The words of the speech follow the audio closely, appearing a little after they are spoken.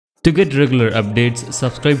To get regular updates,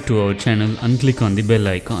 subscribe to our channel and click on the bell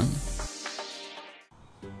icon.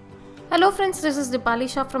 Hello friends, this is Dipali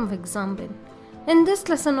Shah from Example. In this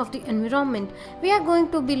lesson of the environment, we are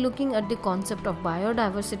going to be looking at the concept of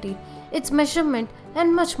biodiversity, its measurement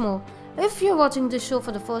and much more. If you are watching this show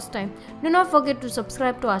for the first time, do not forget to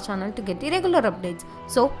subscribe to our channel to get the regular updates.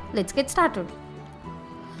 So, let's get started.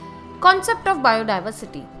 Concept of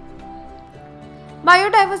biodiversity.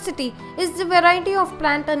 Biodiversity is the variety of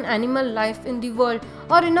plant and animal life in the world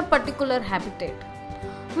or in a particular habitat.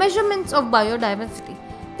 Measurements of biodiversity.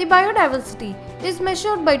 The biodiversity is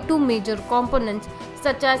measured by two major components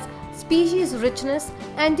such as species richness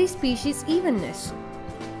and the species evenness.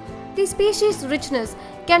 The species richness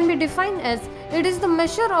can be defined as it is the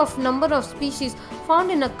measure of number of species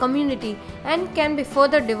found in a community and can be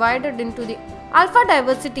further divided into the alpha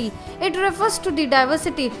diversity. It refers to the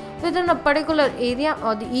diversity within a particular area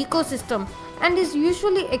or the ecosystem and is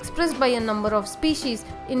usually expressed by a number of species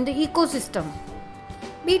in the ecosystem.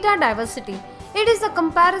 Beta diversity. It is a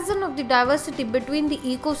comparison of the diversity between the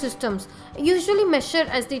ecosystems, usually measured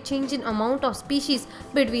as the change in amount of species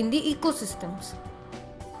between the ecosystems.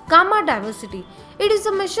 Gamma diversity. It is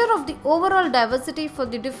a measure of the overall diversity for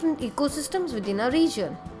the different ecosystems within a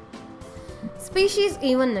region. Species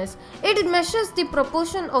evenness. It measures the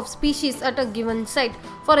proportion of species at a given site.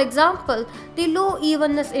 For example, the low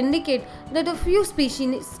evenness indicate that a few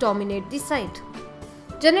species dominate the site.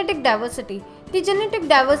 Genetic diversity. The genetic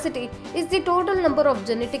diversity is the total number of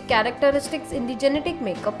genetic characteristics in the genetic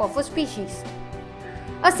makeup of a species.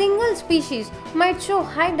 A single species might show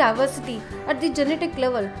high diversity at the genetic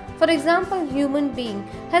level. For example, human being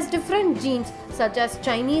has different genes such as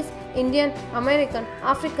Chinese, Indian, American,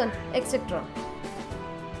 African, etc.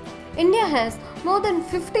 India has more than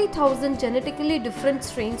 50,000 genetically different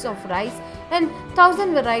strains of rice and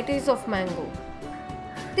 1,000 varieties of mango.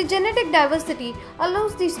 The genetic diversity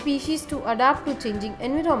allows the species to adapt to changing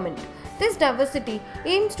environment. This diversity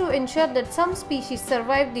aims to ensure that some species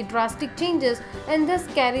survive the drastic changes and thus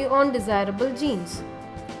carry on desirable genes.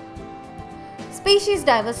 Species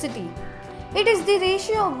diversity. It is the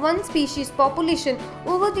ratio of one species population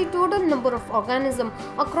over the total number of organisms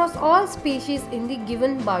across all species in the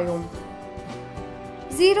given biome.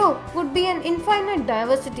 0 would be an infinite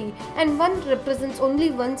diversity and 1 represents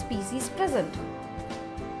only one species present.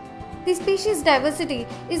 The species diversity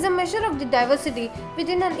is a measure of the diversity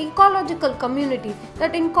within an ecological community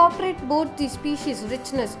that incorporates both the species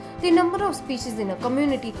richness, the number of species in a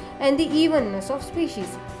community, and the evenness of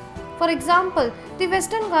species. For example, the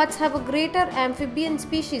Western Ghats have a greater amphibian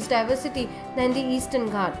species diversity than the Eastern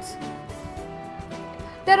Ghats.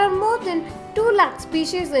 There are more than 2 lakh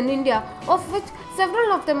species in India, of which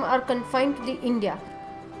several of them are confined to the India.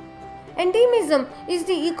 Endemism is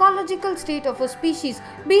the ecological state of a species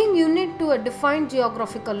being unique to a defined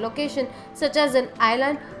geographical location such as an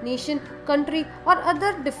island, nation, country or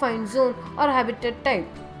other defined zone or habitat type.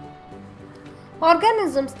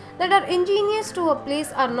 Organisms that are indigenous to a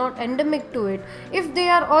place are not endemic to it if they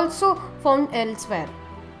are also found elsewhere.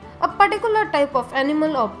 A particular type of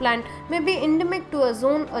animal or plant may be endemic to a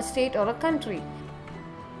zone, a state or a country.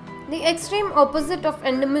 The extreme opposite of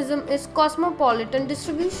endemism is cosmopolitan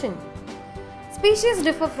distribution. Species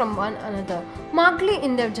differ from one another, markedly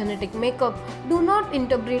in their genetic makeup, do not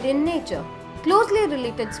interbreed in nature. Closely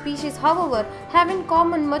related species, however, have in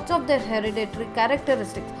common much of their hereditary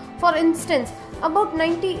characteristics. For instance, about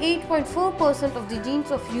 98.4% of the genes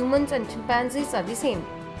of humans and chimpanzees are the same.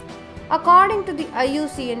 According to the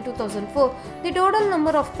IUCN in 2004, the total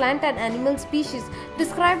number of plant and animal species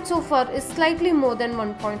described so far is slightly more than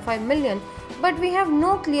 1.5 million, but we have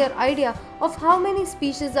no clear idea of how many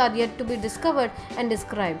species are yet to be discovered and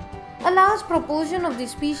described. A large proportion of the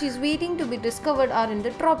species waiting to be discovered are in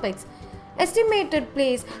the tropics. Estimated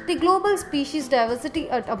place the global species diversity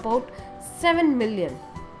at about 7 million.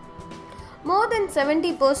 More than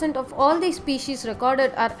 70% of all the species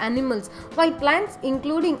recorded are animals, while plants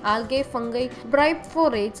including algae, fungi,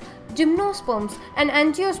 bryophorates, gymnosperms and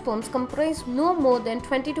angiosperms comprise no more than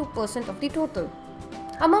 22% of the total.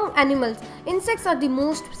 Among animals, insects are the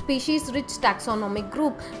most species-rich taxonomic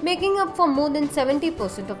group, making up for more than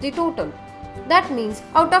 70% of the total. That means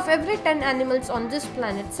out of every 10 animals on this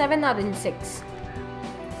planet, 7 are insects.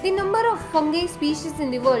 The number of fungi species in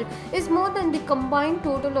the world is more than the combined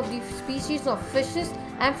total of the species of fishes,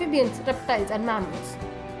 amphibians, reptiles and mammals.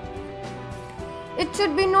 It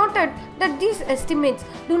should be noted that these estimates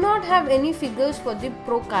do not have any figures for the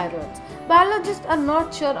prokaryotes. Biologists are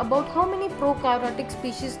not sure about how many prokaryotic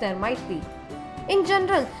species there might be. In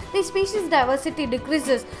general, the species diversity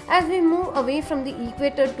decreases as we move away from the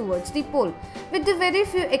equator towards the pole, with the very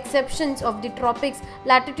few exceptions of the tropics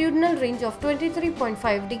latitudinal range of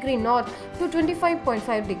 23.5 degree north to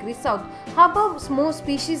 25.5 degree south harbors more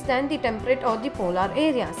species than the temperate or the polar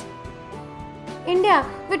areas. India,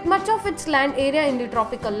 with much of its land area in the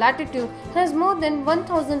tropical latitude, has more than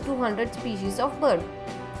 1,200 species of bird.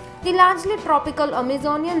 The largely tropical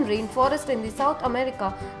Amazonian rainforest in the South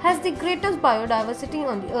America has the greatest biodiversity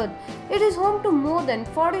on the earth. It is home to more than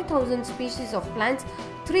 40,000 species of plants,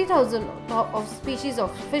 3,000 of species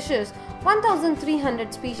of fishes,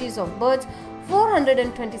 1,300 species of birds,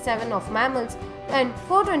 427 of mammals, and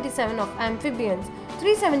 427 of amphibians,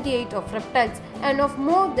 378 of reptiles, and of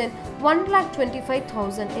more than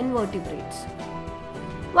 1,25,000 invertebrates.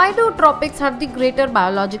 Why do tropics have the greater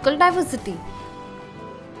biological diversity?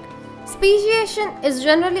 Speciation is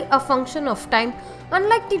generally a function of time.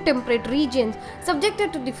 Unlike the temperate regions,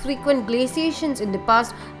 subjected to the frequent glaciations in the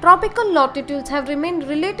past, tropical latitudes have remained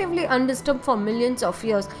relatively undisturbed for millions of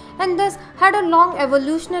years and thus had a long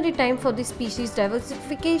evolutionary time for the species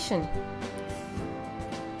diversification.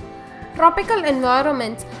 Tropical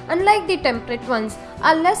environments, unlike the temperate ones,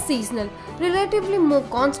 are less seasonal, relatively more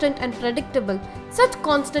constant and predictable. Such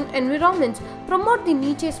constant environments promote the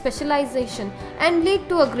niche specialization and lead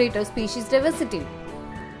to a greater species diversity.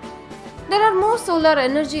 There are more solar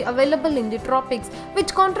energy available in the tropics,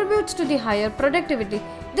 which contributes to the higher productivity.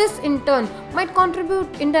 This in turn might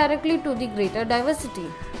contribute indirectly to the greater diversity.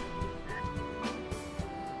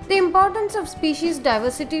 The importance of species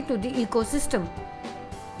diversity to the ecosystem.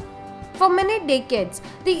 For many decades,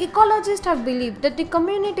 the ecologists have believed that the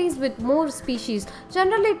communities with more species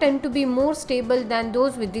generally tend to be more stable than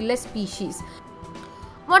those with the less species.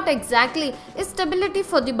 What exactly is stability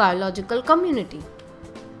for the biological community?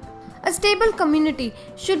 A stable community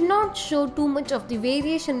should not show too much of the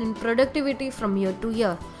variation in productivity from year to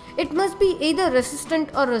year. It must be either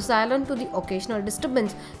resistant or resilient to the occasional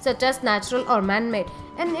disturbance, such as natural or man-made,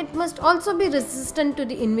 and it must also be resistant to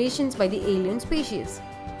the invasions by the alien species.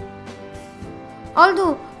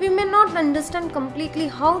 Although we may not understand completely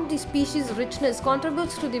how the species richness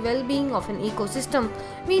contributes to the well-being of an ecosystem,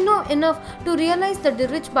 we know enough to realize that the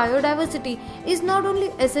rich biodiversity is not only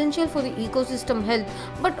essential for the ecosystem health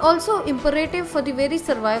but also imperative for the very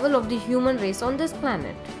survival of the human race on this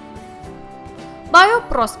planet.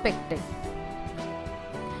 Bioprospecting.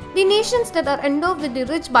 The nations that are endowed with the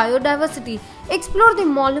rich biodiversity explore the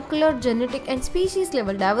molecular, genetic and species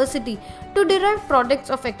level diversity to derive products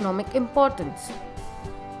of economic importance.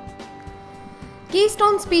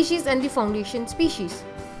 Keystone species and the foundation species.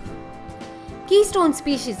 Keystone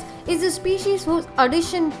species is a species whose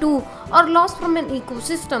addition to or loss from an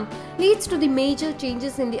ecosystem leads to the major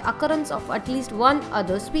changes in the occurrence of at least one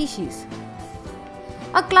other species.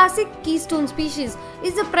 A classic keystone species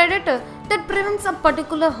is a predator that prevents a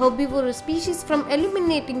particular herbivorous species from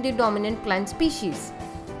eliminating the dominant plant species.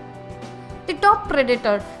 The top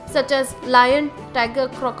predator, such as lion, tiger,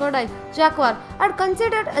 crocodile, jaguar, are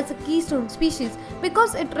considered as a keystone species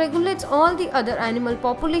because it regulates all the other animal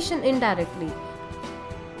population indirectly.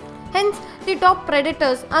 Hence, the top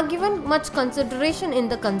predators are given much consideration in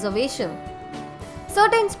the conservation.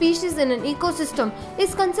 Certain species in an ecosystem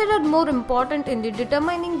is considered more important in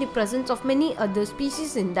determining the presence of many other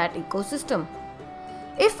species in that ecosystem.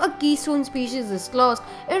 If a keystone species is lost,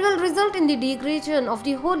 it will result in the degradation of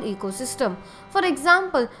the whole ecosystem. For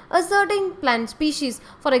example, a certain plant species,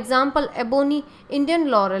 for example ebony, Indian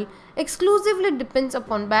laurel, exclusively depends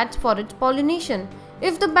upon bats for its pollination.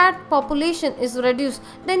 If the bat population is reduced,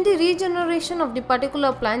 then the regeneration of the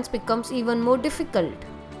particular plants becomes even more difficult.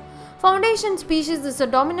 Foundation species is a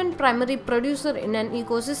dominant primary producer in an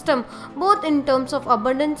ecosystem both in terms of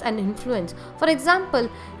abundance and influence. For example,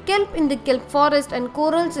 kelp in the kelp forest and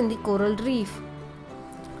corals in the coral reef.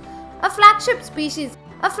 A flagship species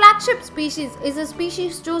is a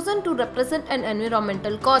species chosen to represent an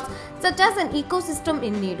environmental cause such as an ecosystem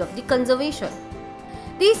in need of the conservation.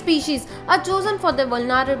 These species are chosen for their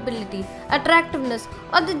vulnerability, attractiveness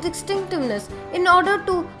or the distinctiveness in order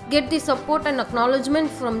to get the support and acknowledgement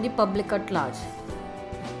from the public at large.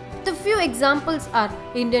 The few examples are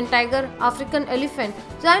Indian tiger, African elephant,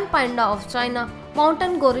 giant panda of China,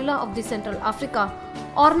 mountain gorilla of the Central Africa,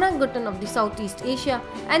 orangutan of the Southeast Asia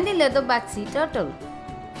and the leatherback sea turtle.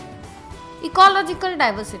 Ecological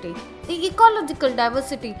diversity. The ecological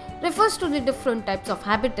diversity refers to the different types of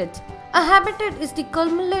habitats. A habitat is the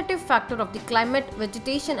cumulative factor of the climate,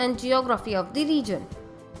 vegetation and geography of the region.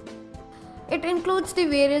 It includes the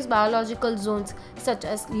various biological zones such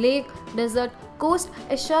as lake, desert, coast,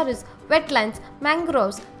 estuaries, wetlands,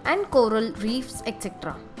 mangroves, and coral reefs,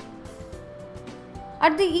 etc.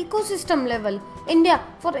 At the ecosystem level, India,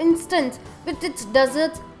 for instance, with its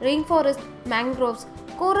deserts, rainforests, mangroves,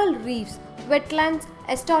 coral reefs, wetlands,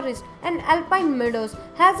 estuaries, and alpine meadows,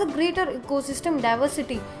 has a greater ecosystem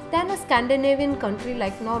diversity than a Scandinavian country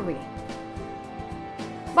like Norway.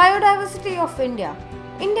 Biodiversity of India.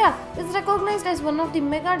 India is recognized as one of the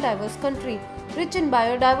mega diverse countries, rich in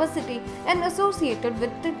biodiversity and associated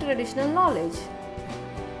with the traditional knowledge.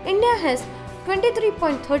 India has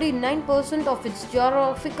 23.39% of its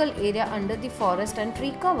geographical area under the forest and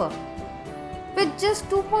tree cover. With just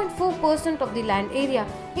 2.4% of the land area,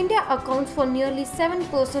 India accounts for nearly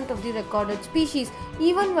 7% of the recorded species,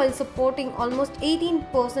 even while supporting almost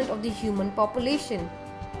 18% of the human population.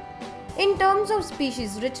 In terms of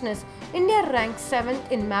species richness, India ranks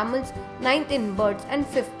 7th in mammals, 9th in birds, and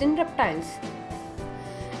 5th in reptiles.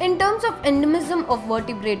 In terms of endemism of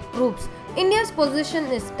vertebrate groups, India's position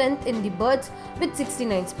is 10th in the birds with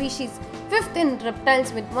 69 species, 5th in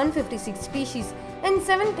reptiles with 156 species, and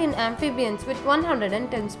 7th in amphibians with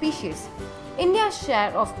 110 species. India's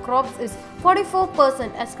share of crops is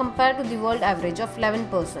 44% as compared to the world average of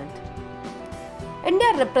 11%.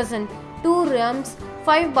 India represents 2 realms,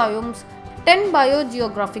 5 biomes, 10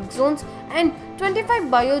 biogeographic zones, and 25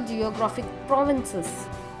 biogeographic provinces.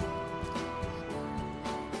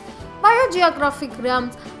 Biogeographic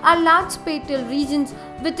realms are large spatial regions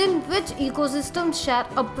within which ecosystems share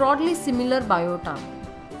a broadly similar biota.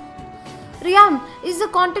 Realm is the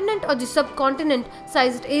continent or the subcontinent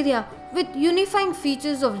sized area with unifying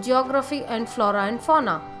features of geography and flora and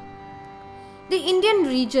fauna. The Indian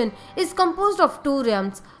region is composed of 2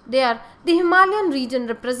 realms. They are the Himalayan region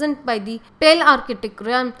represented by the Palearctic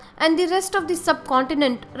realm and the rest of the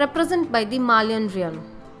subcontinent represented by the Malayan realm.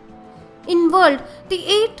 In world, the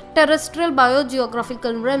 8 terrestrial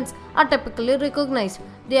biogeographical realms are typically recognized.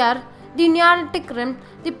 They are the Nearctic realm,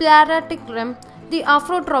 the Palearctic realm, the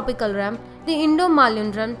Afrotropical realm, the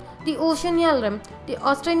Indo-Malayan realm, the Oceania realm, the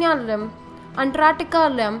Australian realm,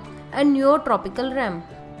 Antarctica realm, and Neotropical realm.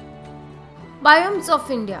 Biomes of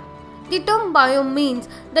India. The term biome means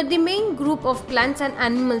that the main group of plants and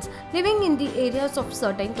animals living in the areas of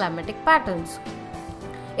certain climatic patterns.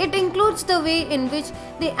 It includes the way in which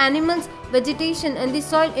the animals, vegetation, and the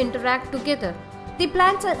soil interact together. The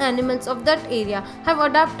plants and animals of that area have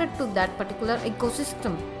adapted to that particular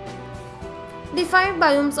ecosystem. The 5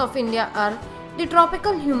 biomes of India are the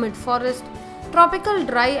tropical humid forest, tropical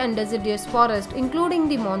dry and deciduous forest including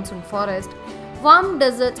the monsoon forest, warm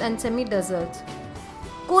deserts and semi-deserts,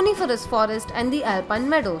 coniferous forest, and the alpine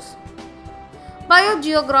meadows.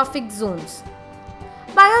 Biogeographic zones.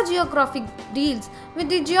 Biogeographic deals with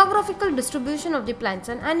the geographical distribution of the plants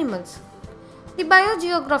and animals. The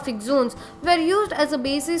biogeographic zones were used as a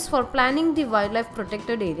basis for planning the wildlife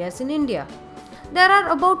protected areas in India. There are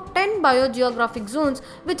about 10 biogeographic zones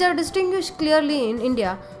which are distinguished clearly in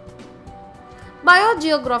India.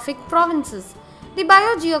 Biogeographic provinces. The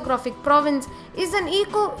Biogeographic Province is an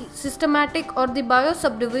eco-systematic or the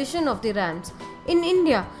bio-subdivision of the realms. In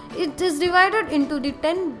India, it is divided into the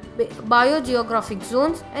 10 biogeographic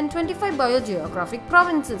zones and 25 biogeographic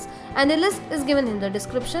provinces, and a list is given in the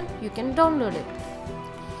description. You can download it.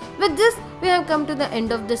 With this, we have come to the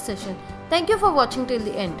end of this session. Thank you for watching till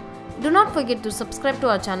the end. Do not forget to subscribe to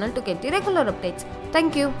our channel to get the regular updates.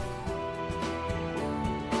 Thank you.